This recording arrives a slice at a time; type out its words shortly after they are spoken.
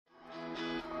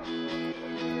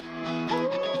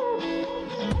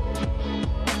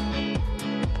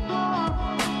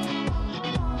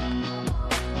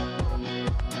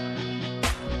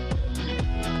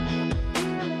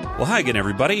Well, hi again,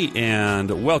 everybody,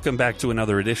 and welcome back to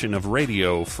another edition of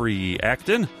Radio Free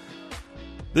Acton.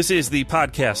 This is the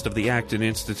podcast of the Acton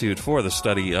Institute for the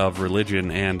Study of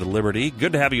Religion and Liberty.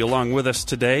 Good to have you along with us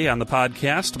today on the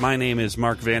podcast. My name is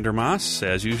Mark Vandermaas,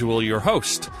 as usual, your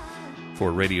host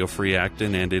for Radio Free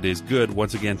Acton, and it is good,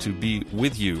 once again, to be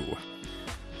with you.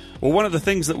 Well, one of the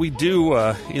things that we do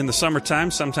in the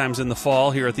summertime, sometimes in the fall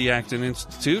here at the Acton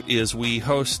Institute, is we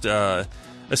host a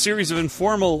series of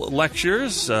informal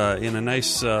lectures in a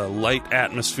nice light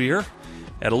atmosphere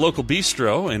at a local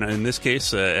bistro, and in this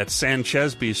case at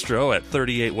Sanchez Bistro at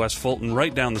 38 West Fulton,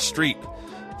 right down the street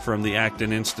from the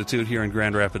Acton Institute here in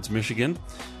Grand Rapids, Michigan.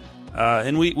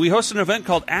 And we host an event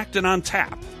called Acton on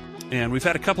Tap, and we've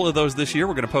had a couple of those this year.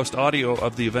 We're going to post audio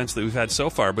of the events that we've had so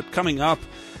far, but coming up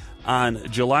on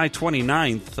July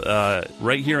 29th,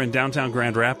 right here in downtown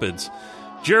Grand Rapids,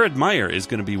 Jared Meyer is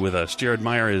going to be with us. Jared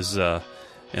Meyer is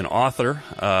an author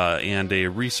and a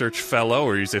research fellow,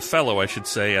 or he's a fellow, I should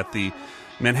say, at the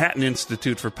Manhattan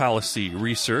Institute for Policy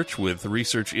Research, with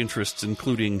research interests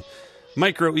including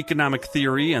microeconomic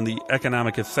theory and the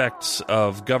economic effects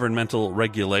of governmental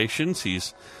regulations.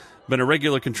 He's been a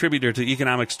regular contributor to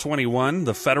Economics 21,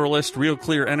 The Federalist, Real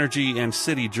Clear Energy, and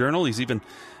City Journal. He's even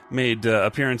made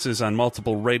appearances on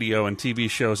multiple radio and TV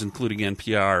shows, including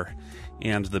NPR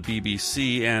and the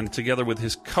BBC, and together with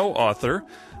his co-author,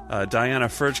 Diana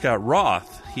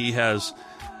Furchtgott-Roth, he has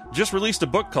just released a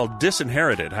book called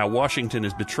Disinherited, How Washington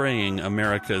is Betraying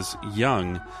America's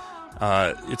Young.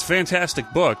 It's a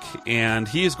fantastic book, and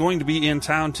he is going to be in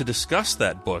town to discuss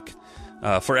that book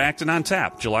for Acton on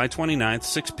Tap, July 29th,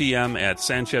 6 p.m. at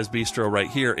Sanchez Bistro right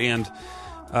here. And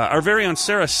our very own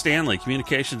Sarah Stanley,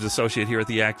 Communications Associate here at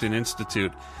the Acton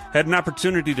Institute, had an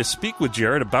opportunity to speak with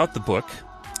Jared about the book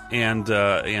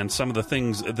and some of the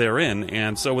things therein.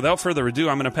 And so without further ado,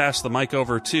 I'm going to pass the mic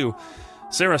over to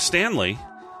Sarah Stanley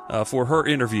for her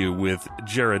interview with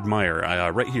Jared Meyer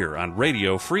right here on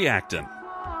Radio Free Acton.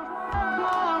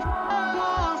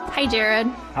 Hi, Jared.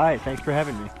 Hi, thanks for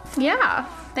having me. Yeah,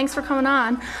 thanks for coming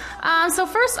on. So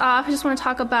first off, I just want to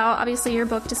talk about, obviously, your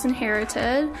book,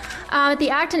 Disinherited. At the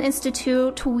Acton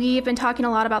Institute, we've been talking a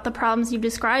lot about the problems you've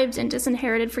described in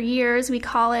Disinherited for years. We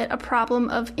call it a problem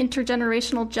of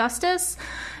intergenerational justice.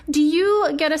 Do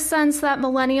you get a sense that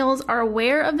millennials are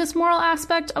aware of this moral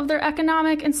aspect of their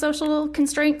economic and social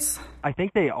constraints? I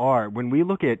think they are. When we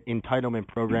look at entitlement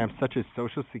programs such as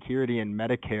Social Security and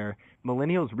Medicare,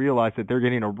 millennials realize that they're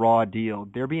getting a raw deal.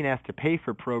 They're being asked to pay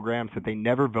for programs that they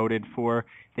never voted for,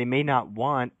 they may not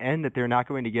want, and that they're not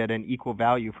going to get an equal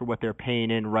value for what they're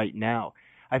paying in right now.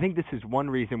 I think this is one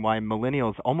reason why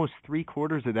millennials, almost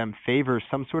 3/4 of them, favor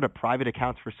some sort of private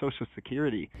accounts for Social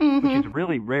Security, which is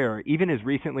really rare. Even as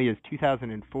recently as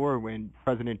 2004, when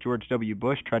President George W.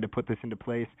 Bush tried to put this into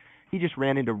place, he just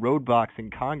ran into roadblocks in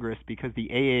Congress because the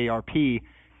AARP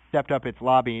stepped up its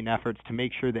lobbying efforts to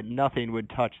make sure that nothing would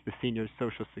touch the seniors'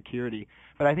 Social Security.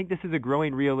 But I think this is a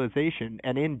growing realization,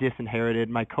 and in Disinherited,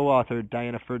 my co-author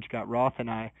Diana Furchtgott-Roth and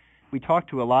I, we talked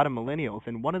to a lot of millennials,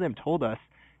 and one of them told us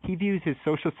he views his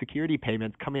Social Security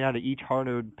payments coming out of each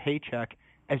hard-earned paycheck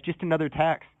as just another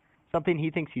tax, something he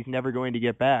thinks he's never going to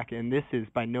get back, and this is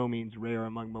by no means rare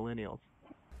among millennials.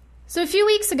 So a few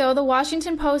weeks ago, the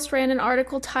Washington Post ran an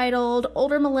article titled,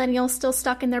 "Older Millennials Still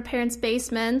Stuck in Their Parents'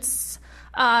 Basements."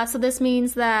 So this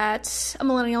means that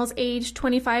millennials aged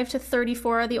 25 to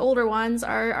 34, the older ones,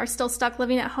 are still stuck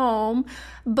living at home.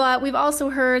 But we've also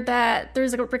heard that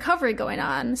there's a recovery going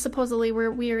on. Supposedly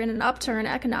we're in an upturn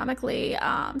economically.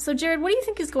 So Jared, what do you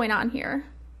think is going on here?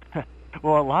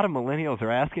 Well, a lot of millennials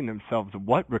are asking themselves,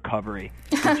 what recovery?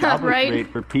 The jobless right? rate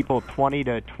for people 20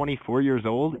 to 24 years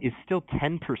old is still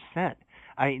 10%.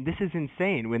 This is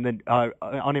insane when the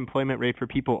unemployment rate for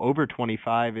people over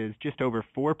 25 is just over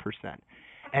 4%.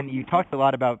 And you talked a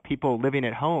lot about people living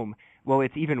at home. Well,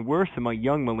 it's even worse among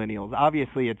young millennials.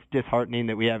 Obviously, it's disheartening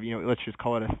that we have, let's just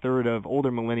call it a third of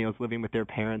older millennials living with their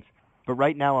parents. But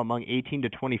right now, among 18 to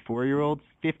 24-year-olds,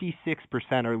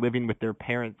 56% are living with their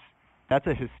parents. That's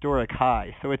a historic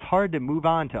high. So it's hard to move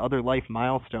on to other life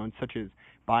milestones, such as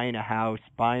buying a house,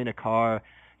 buying a car,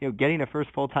 getting a first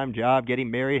full-time job, getting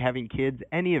married, having kids,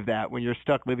 any of that when you're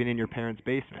stuck living in your parents'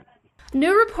 basement.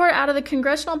 New report out of the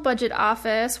Congressional Budget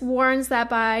Office warns that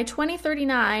by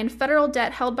 2039, federal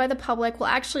debt held by the public will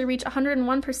actually reach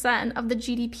 101% of the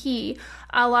GDP.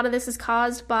 A lot of this is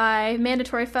caused by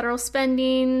mandatory federal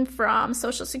spending from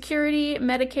Social Security,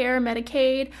 Medicare,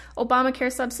 Medicaid,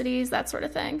 Obamacare subsidies, that sort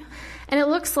of thing. And it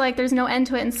looks like there's no end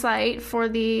to it in sight for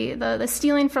the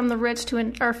stealing from the rich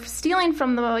or stealing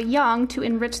from the young to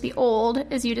enrich the old,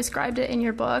 as you described it in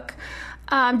your book.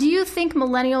 Do you think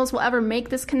millennials will ever make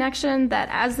this connection that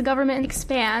as the government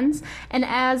expands and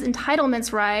as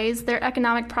entitlements rise, their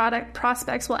economic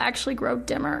prospects will actually grow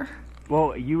dimmer?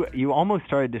 Well, you almost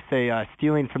started to say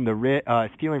stealing from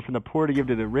the poor to give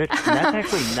to the rich, and that's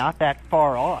actually not that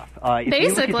far off. Basically, you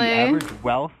look at the average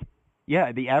wealth,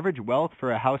 the average wealth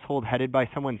for a household headed by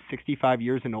someone 65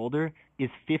 years and older is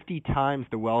 50 times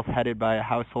the wealth headed by a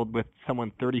household with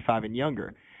someone 35 and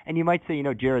younger. And you might say,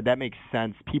 Jared, that makes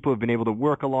sense. People have been able to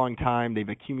work a long time. They've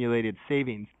accumulated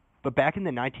savings. But back in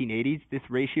the 1980s, this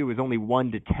ratio was only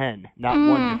 1 to 10, not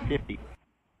 1 to 50.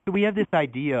 So we have this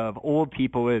idea of old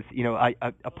people as,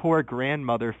 a poor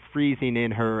grandmother freezing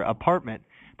in her apartment.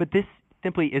 But this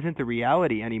simply isn't the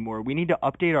reality anymore. We need to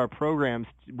update our programs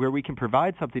where we can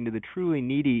provide something to the truly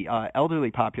needy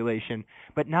elderly population,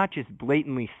 but not just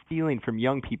blatantly stealing from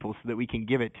young people so that we can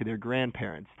give it to their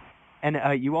grandparents. And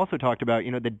you also talked about,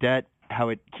 the debt, how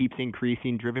it keeps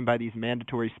increasing, driven by these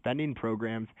mandatory spending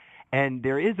programs. And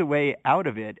there is a way out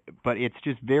of it, but it's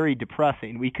just very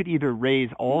depressing. We could either raise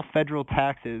all federal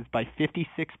taxes by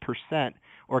 56%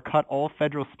 or cut all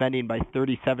federal spending by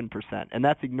 37%. And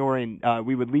that's ignoring,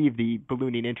 we would leave the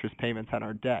ballooning interest payments on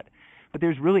our debt. But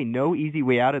there's really no easy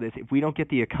way out of this if we don't get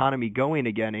the economy going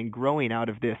again and growing out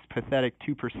of this pathetic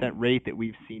 2% rate that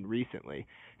we've seen recently.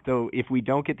 So if we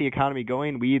don't get the economy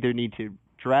going, we either need to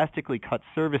drastically cut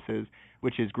services,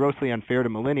 which is grossly unfair to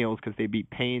millennials because they'd be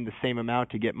paying the same amount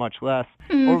to get much less,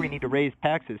 or we need to raise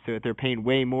taxes so that they're paying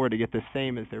way more to get the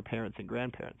same as their parents and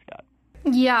grandparents got.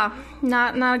 Yeah,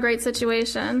 not a great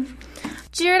situation.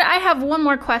 Jared, I have one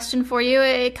more question for you.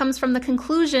 It comes from the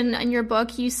conclusion in your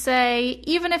book. You say,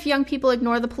 even if young people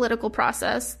ignore the political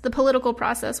process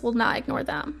will not ignore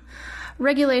them.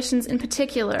 Regulations in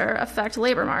particular affect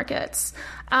labor markets.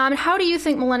 How do you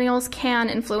think millennials can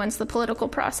influence the political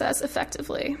process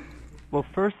effectively? Well,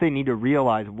 first they need to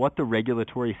realize what the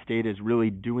regulatory state is really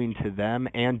doing to them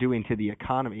and doing to the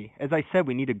economy. As I said,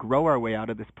 we need to grow our way out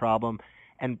of this problem,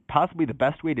 and possibly the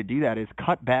best way to do that is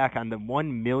cut back on the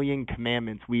 1 million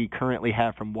commandments we currently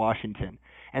have from Washington.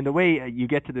 And the way you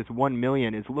get to this 1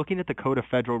 million is looking at the Code of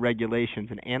Federal Regulations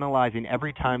and analyzing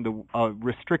every time the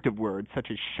restrictive word,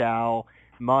 such as shall,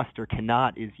 must, or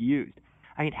cannot, is used.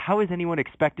 I mean, how is anyone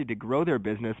expected to grow their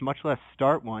business, much less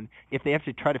start one, if they have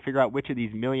to try to figure out which of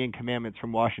these million commandments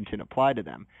from Washington apply to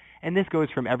them? And this goes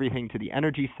from everything to the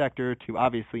energy sector to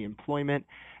obviously employment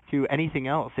to anything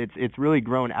else. It's really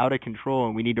grown out of control,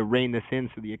 and we need to rein this in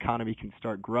so the economy can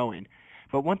start growing.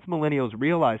 But once millennials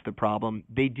realize the problem,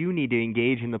 they do need to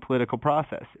engage in the political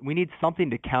process. We need something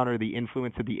to counter the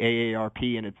influence of the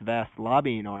AARP and its vast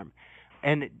lobbying arm.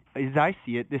 And as I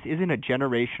see it, this isn't a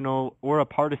generational or a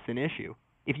partisan issue.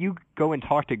 If you go and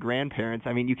talk to grandparents,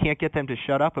 I mean, you can't get them to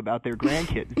shut up about their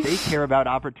grandkids. They care about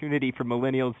opportunity for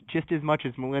millennials just as much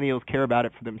as millennials care about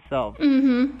it for themselves.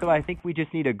 Mm-hmm. So I think we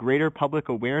just need a greater public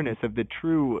awareness of the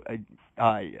true,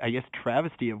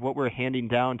 travesty of what we're handing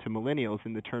down to millennials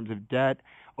in the terms of debt,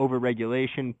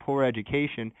 overregulation, poor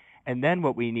education. And then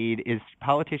what we need is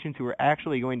politicians who are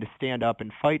actually going to stand up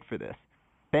and fight for this.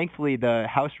 Thankfully, the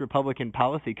House Republican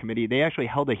Policy Committee, they actually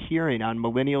held a hearing on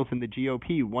millennials and the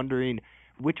GOP, wondering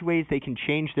which ways they can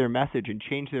change their message and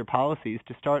change their policies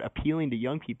to start appealing to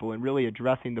young people and really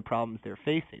addressing the problems they're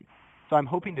facing. So I'm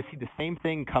hoping to see the same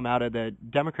thing come out of the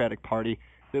Democratic Party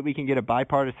so that we can get a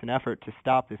bipartisan effort to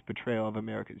stop this betrayal of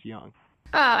America's young.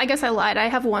 I guess I lied. I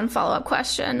have one follow-up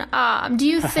question. Do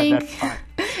you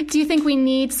think we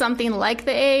need something like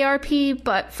the AARP,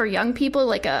 but for young people,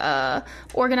 like a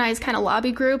organized kind of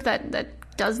lobby group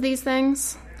that does these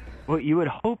things? Well, you would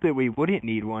hope that we wouldn't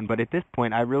need one, but at this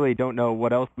point, I really don't know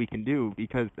what else we can do,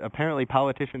 because apparently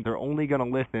politicians are only going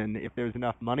to listen if there's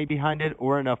enough money behind it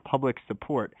or enough public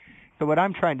support. So what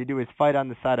I'm trying to do is fight on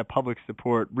the side of public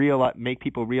support, make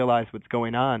people realize what's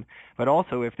going on. But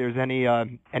also, if there's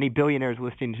any billionaires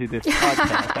listening to this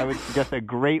podcast, I would suggest a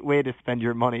great way to spend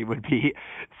your money would be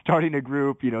starting a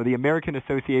group, the American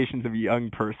Associations of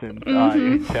Young Persons,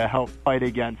 to help fight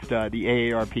against the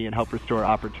AARP and help restore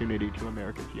opportunity to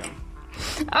America's young.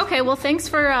 Okay, well, thanks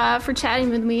for chatting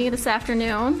with me this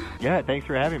afternoon. Yeah, thanks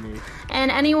for having me.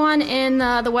 And anyone in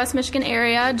the West Michigan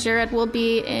area, Jared will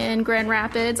be in Grand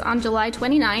Rapids on July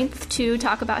 29th to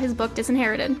talk about his book,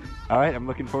 Disinherited. All right, I'm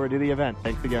looking forward to the event.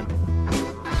 Thanks again.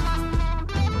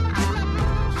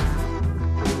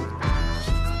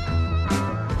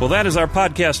 Well, that is our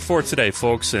podcast for today,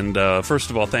 folks. And first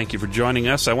of all, thank you for joining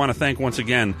us. I want to thank once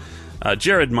again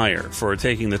Jared Meyer for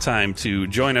taking the time to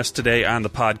join us today on the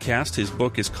podcast. His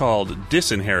book is called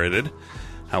Disinherited,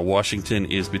 How Washington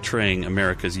is Betraying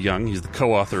America's Young. He's the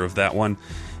co-author of that one.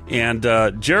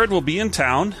 And Jared will be in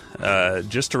town,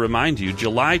 just to remind you,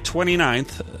 July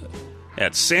 29th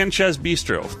at Sanchez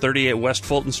Bistro, 38 West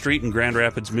Fulton Street in Grand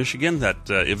Rapids, Michigan. That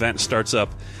event starts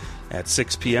up at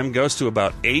 6 p.m., goes to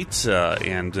about 8,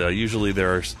 and usually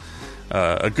there's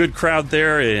a good crowd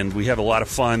there, and we have a lot of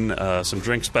fun, some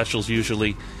drink specials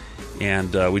usually,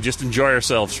 and we just enjoy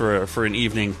ourselves for an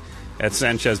evening at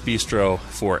Sanchez Bistro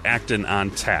for Acton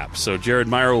on Tap. So Jared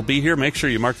Meyer will be here. Make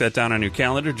sure you mark that down on your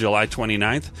calendar, July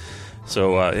 29th.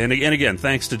 So, and again,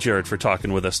 thanks to Jared for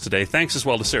talking with us today. Thanks as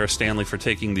well to Sarah Stanley for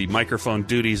taking the microphone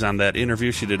duties on that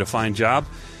interview. She did a fine job.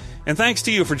 And thanks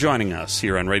to you for joining us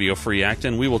here on Radio Free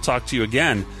Acton. We will talk to you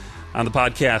again on the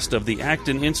podcast of the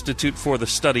Acton Institute for the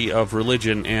Study of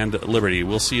Religion and Liberty.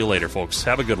 We'll see you later, folks.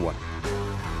 Have a good one.